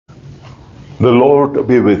The Lord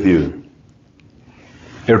be with you.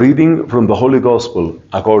 A reading from the Holy Gospel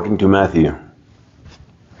according to Matthew.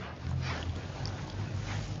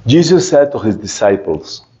 Jesus said to his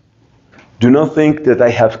disciples, "Do not think that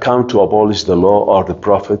I have come to abolish the law or the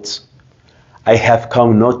prophets. I have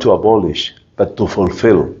come not to abolish, but to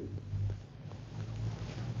fulfill.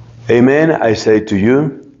 Amen, I say to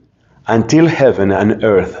you, until heaven and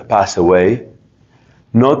earth pass away,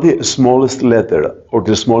 not the smallest letter or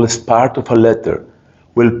the smallest part of a letter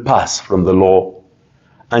will pass from the law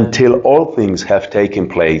until all things have taken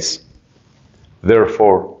place.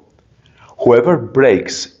 Therefore, whoever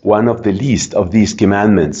breaks one of the least of these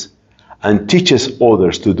commandments and teaches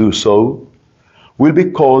others to do so will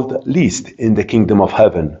be called least in the kingdom of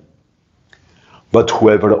heaven. But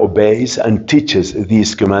whoever obeys and teaches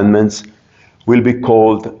these commandments will be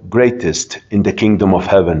called greatest in the kingdom of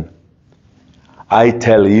heaven. I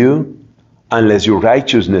tell you, unless your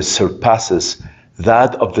righteousness surpasses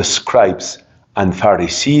that of the scribes and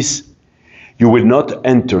Pharisees, you will not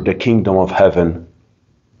enter the kingdom of heaven.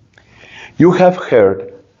 You have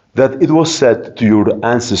heard that it was said to your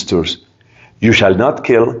ancestors, 'You shall not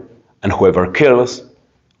kill, and whoever kills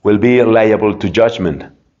will be liable to judgment.'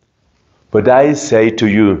 But I say to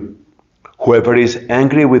you, whoever is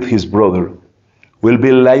angry with his brother will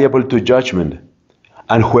be liable to judgment,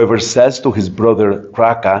 and whoever says to his brother,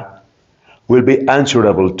 'Raka,' will be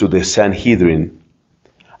answerable to the Sanhedrin,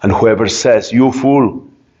 and whoever says, 'You fool,'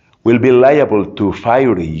 will be liable to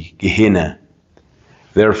fiery Gehenna.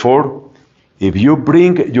 Therefore, if you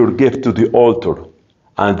bring your gift to the altar,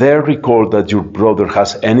 and there recall that your brother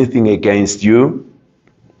has anything against you,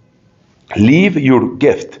 leave your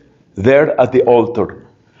gift there at the altar.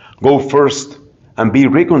 Go first and be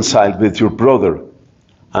reconciled with your brother,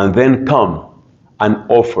 and then come and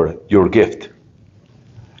offer your gift.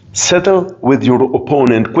 Settle with your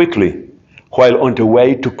opponent quickly while on the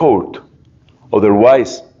way to court.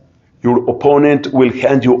 Otherwise, your opponent will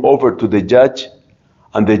hand you over to the judge,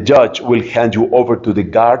 and the judge will hand you over to the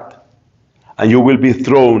guard, and you will be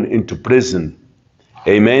thrown into prison.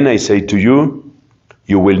 Amen, I say to you,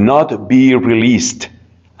 you will not be released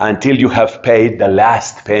until you have paid the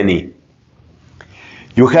last penny.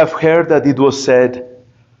 You have heard that it was said,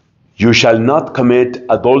 'You shall not commit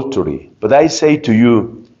adultery.' But I say to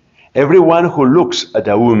you, everyone who looks at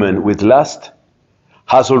a woman with lust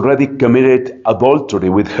has already committed adultery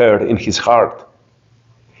with her in his heart.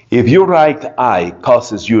 If your right eye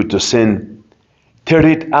causes you to sin, tear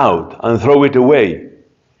it out and throw it away.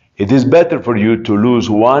 It is better for you to lose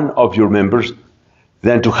one of your members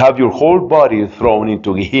than to have your whole body thrown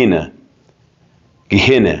into Gehenna.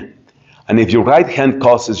 And if your right hand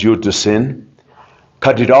causes you to sin,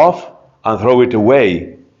 cut it off and throw it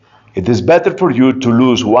away. It is better for you to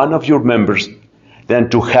lose one of your members than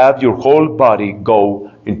to have your whole body go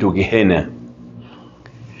into Gehenna.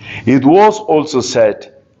 It was also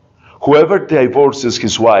said, 'Whoever divorces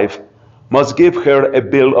his wife must give her a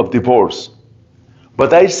bill of divorce.'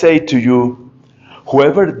 But I say to you,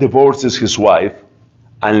 whoever divorces his wife,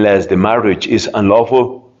 unless the marriage is unlawful,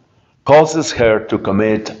 causes her to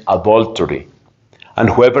commit adultery. And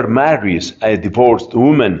whoever marries a divorced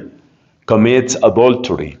woman commits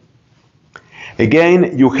adultery.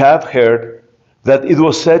 Again, you have heard that it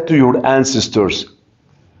was said to your ancestors,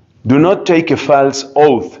 'Do not take a false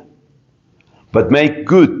oath, but make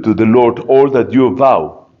good to the Lord all that you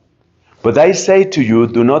vow.' But I say to you,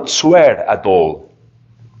 do not swear at all,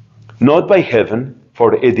 not by heaven,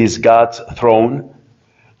 for it is God's throne,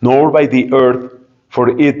 nor by the earth, for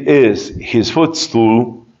it is his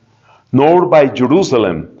footstool, nor by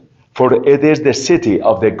Jerusalem, for it is the city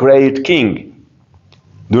of the great King.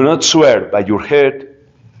 Do not swear by your head,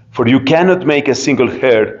 for you cannot make a single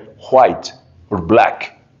hair white or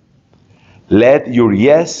black. Let your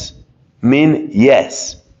yes mean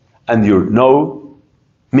yes, and your no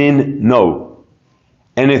mean no.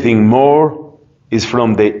 Anything more is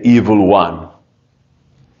from the evil one."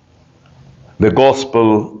 The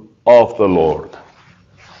Gospel of the Lord.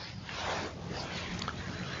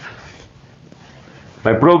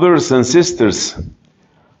 My brothers and sisters,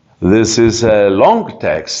 this is a long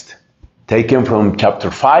text taken from chapter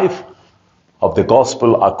 5 of the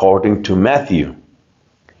Gospel according to Matthew.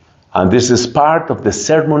 And this is part of the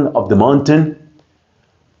Sermon of the Mountain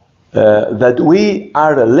that we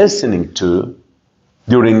are listening to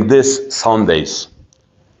during these Sundays.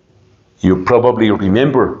 You probably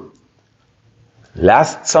remember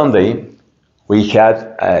last Sunday we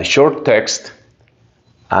had a short text,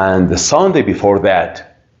 and the Sunday before that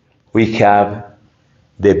we have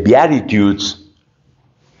the Beatitudes,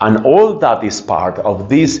 and all that is part of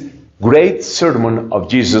this great sermon of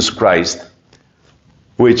Jesus Christ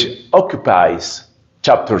which occupies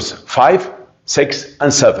chapters 5, 6,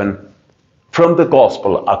 and 7 from the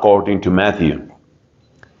Gospel according to Matthew.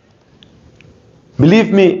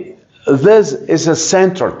 Believe me, this is a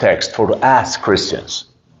central text for us Christians.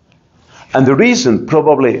 And the reason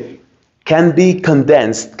probably can be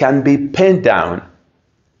condensed, can be pinned down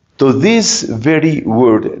to this very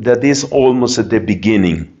word that is almost at the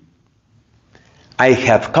beginning. I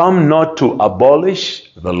have come not to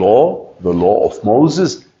abolish the law of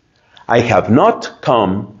Moses. I have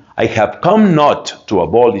come not to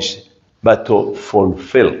abolish, but to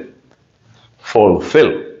fulfill.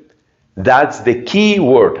 Fulfill. That's the key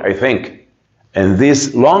word, I think, in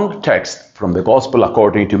this long text from the Gospel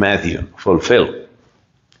according to Matthew. Fulfill.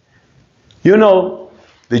 You know,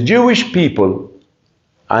 the Jewish people,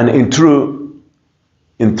 and in truth,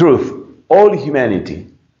 all humanity,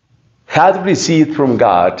 had received from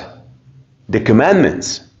God the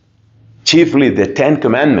commandments, chiefly the 10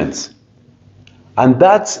 commandments. And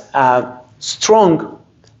that's a strong,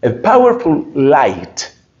 a powerful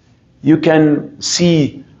light. You can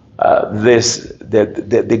see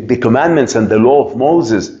the commandments and the law of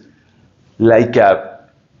Moses like a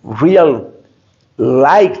real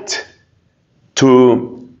light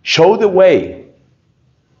to show the way,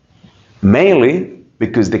 mainly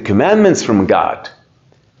because the commandments from God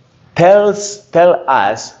tell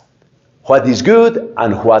us what is good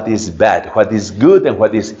and what is bad, what is good and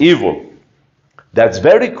what is evil. That's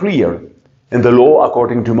very clear in the law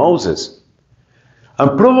according to Moses.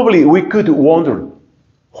 And probably we could wonder,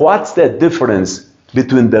 what's the difference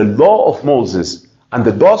between the law of Moses and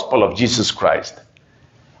the gospel of Jesus Christ?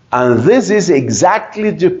 And this is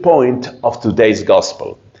exactly the point of today's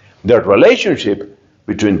gospel, the relationship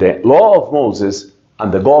between the law of Moses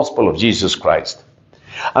and the gospel of Jesus Christ.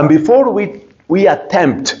 And before we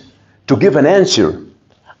attempt to give an answer,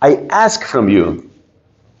 I ask from you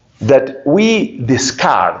that we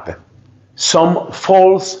discard some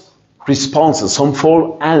false responses, some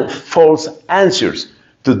false answers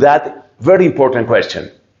to that very important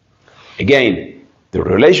question. Again, the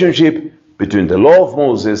relationship between the law of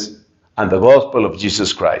Moses and the gospel of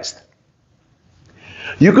Jesus Christ.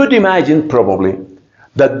 You could imagine probably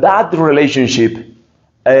that relationship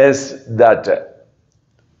is that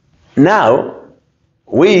now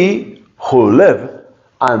we who live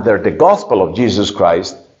under the gospel of Jesus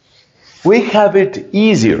Christ, we have it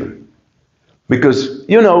easier because,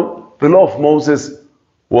 you know, the law of Moses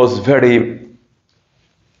was very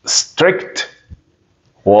strict,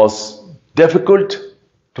 was difficult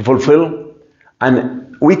to fulfill,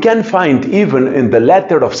 and we can find even in the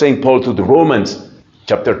letter of St. Paul to the Romans,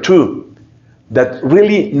 chapter 2, that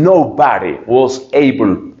really nobody was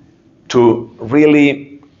able to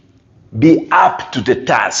really be up to the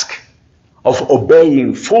task of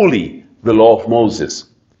obeying fully the law of Moses.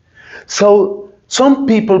 So some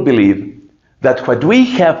people believe that what we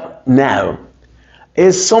have now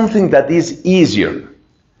is something that is easier,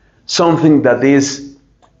 something that is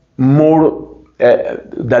more,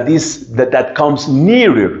 that comes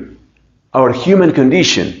nearer our human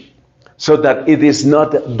condition, so that it is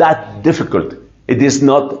not that difficult, it is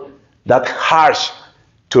not that harsh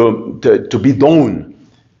to be done.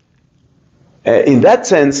 In that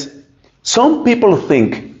sense, some people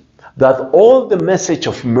think that all the message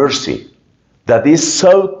of mercy that is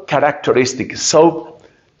so characteristic, so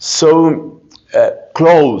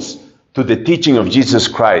close to the teaching of Jesus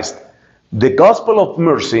Christ, the gospel of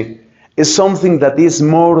mercy is something that is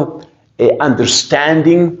more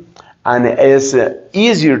understanding and is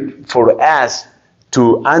easier for us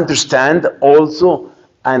to understand also,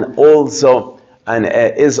 and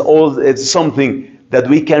it's something that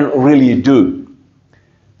we can really do.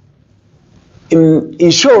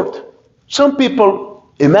 In short, some people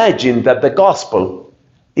imagine that the gospel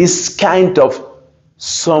is kind of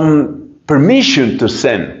some permission to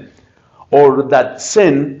sin, or that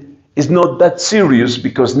sin is not that serious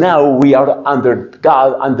because now we are under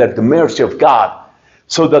God, under the mercy of God,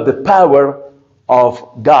 so that the power of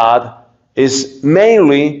God is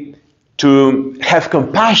mainly to have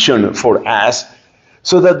compassion for us,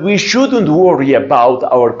 so that we shouldn't worry about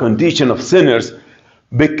our condition of sinners,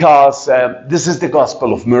 because this is the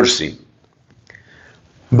gospel of mercy.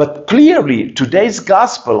 But clearly, today's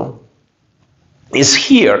gospel is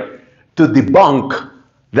here to debunk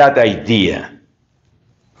that idea.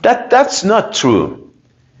 That's not true.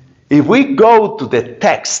 If we go to the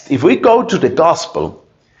text, if we go to the gospel,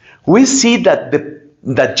 we see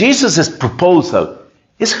that Jesus' proposal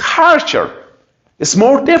is harsher, it's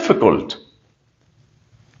more difficult.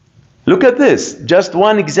 Look at this, just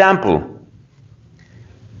one example.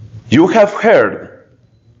 You have heard,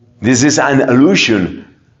 this is an allusion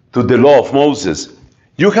to the law of Moses.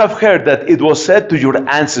 You have heard that it was said to your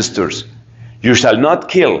ancestors, you shall not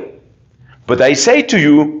kill. But I say to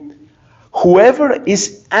you, whoever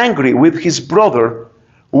is angry with his brother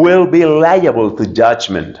will be liable to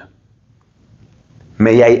judgment.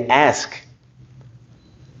 May I ask,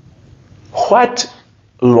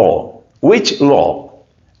 which law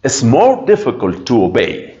is more difficult to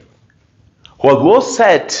obey? What was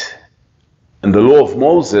said in the law of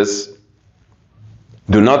Moses,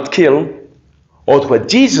 do not kill, or what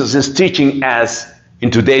Jesus is teaching us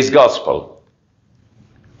in today's gospel,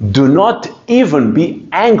 do not even be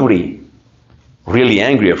angry, really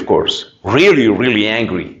angry, of course, really, really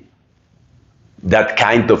angry. That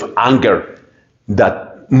kind of anger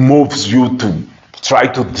that moves you to try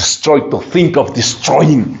to destroy, to think of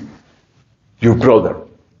destroying your brother.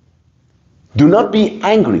 Do not be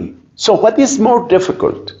angry. So what is more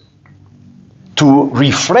difficult? To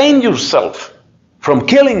refrain yourself from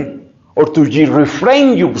killing, or to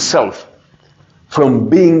refrain yourself from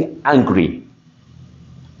being angry?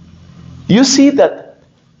 You see that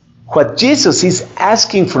what Jesus is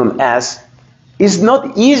asking from us is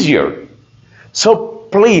not easier. So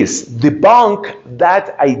please debunk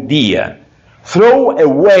that idea. Throw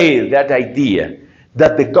away that idea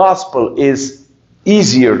that the gospel is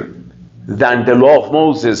easier than the law of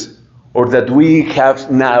Moses, or that we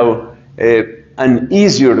have now an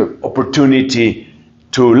easier opportunity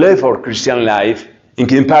to live our Christian life in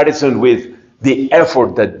comparison with the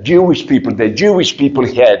effort that the Jewish people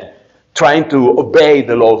had trying to obey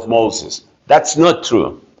the law of Moses. That's not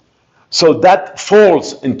true. So that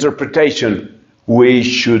false interpretation we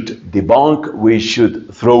should debunk, we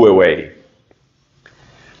should throw away.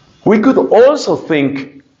 We could also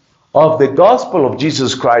think of the gospel of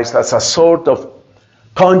Jesus Christ as a sort of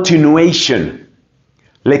continuation,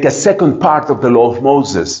 like a second part of the law of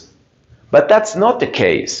Moses. But that's not the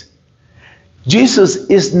case. Jesus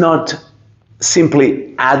is not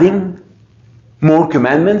simply adding more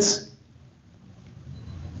commandments.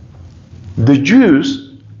 The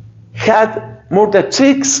Jews had more than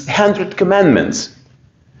 600 commandments.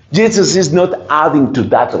 Jesus is not adding to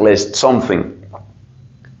that list something.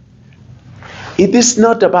 It is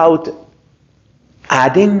not about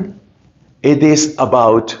adding, it is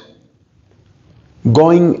about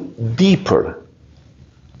going deeper,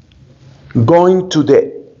 going to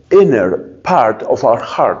the inner part of our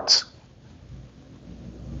hearts.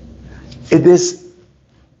 It is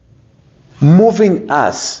moving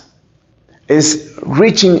us, is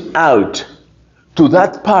reaching out to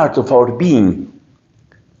that part of our being,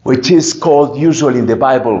 which is called usually in the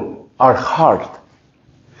Bible our heart.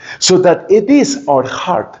 So that it is our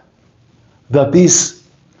heart that is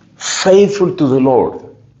faithful to the Lord.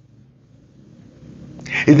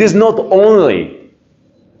 It is not only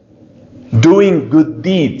doing good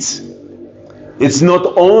deeds. It's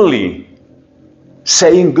not only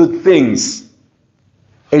saying good things.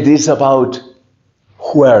 It is about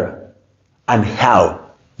where and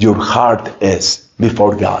how your heart is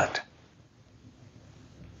before God.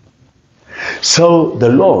 So the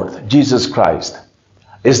Lord Jesus Christ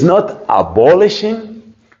is not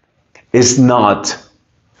abolishing, is not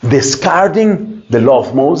discarding the law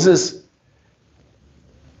of Moses,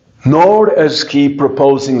 nor is he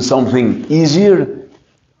proposing something easier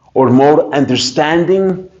or more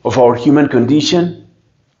understanding of our human condition.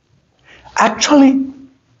 Actually,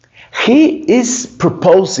 he is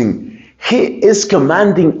proposing, he is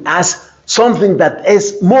commanding us something that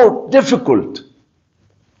is more difficult.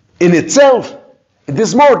 In itself, it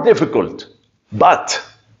is more difficult. But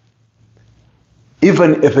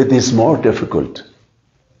even if it is more difficult,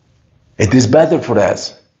 it is better for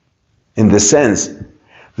us in the sense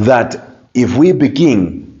that if we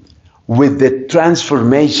begin with the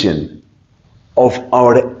transformation of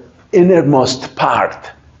our innermost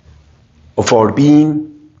part of our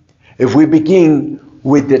being, if we begin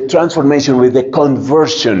with the transformation, with the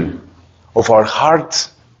conversion of our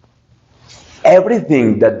hearts,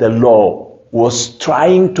 everything that the law was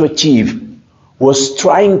trying to achieve, was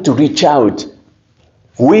trying to reach out,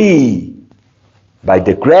 we, by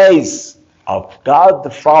the grace of God the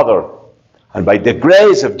Father, and by the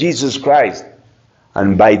grace of Jesus Christ,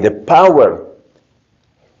 and by the power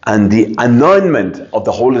and the anointment of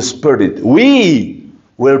the Holy Spirit, we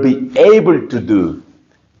will be able to do.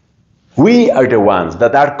 We are the ones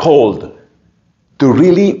that are called to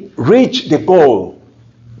really reach the goal,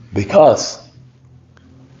 because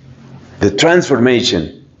the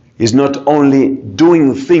transformation is not only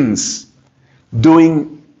doing things,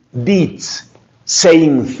 doing deeds,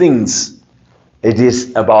 saying things. It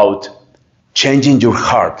is about changing your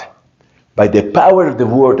heart by the power of the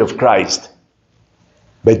word of Christ.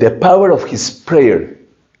 by the power of his prayer,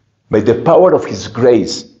 by the power of his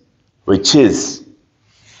grace, which is,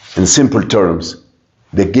 in simple terms,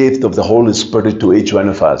 the gift of the Holy Spirit to each one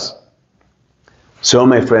of us. So,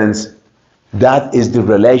 my friends, that is the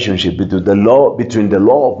relationship between the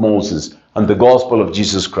law of Moses and the gospel of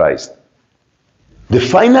Jesus Christ. The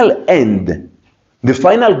final end, the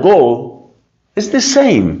final goal is the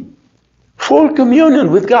same. Full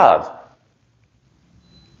communion with God.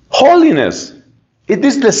 Holiness. It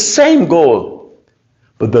is the same goal.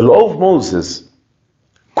 But the law of Moses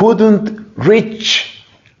couldn't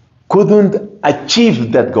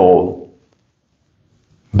achieve that goal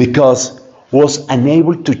because was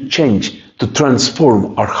unable to change, to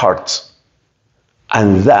transform our hearts.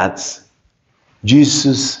 And that's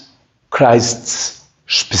Jesus Christ's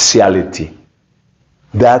speciality.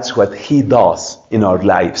 That's what he does in our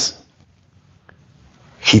lives.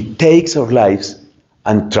 He takes our lives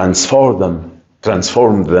and transforms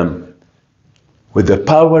them with the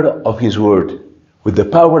power of his word, with the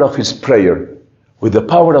power of his prayer, with the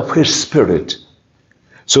power of his spirit,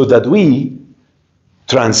 so that we,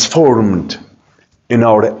 transformed in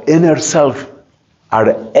our inner self,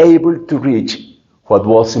 are able to reach what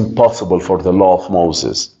was impossible for the law of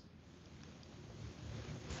Moses.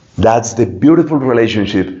 That's the beautiful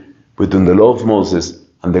relationship between the law of Moses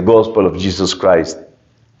and the gospel of Jesus Christ.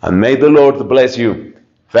 And may the Lord bless you.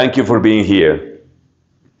 Thank you for being here.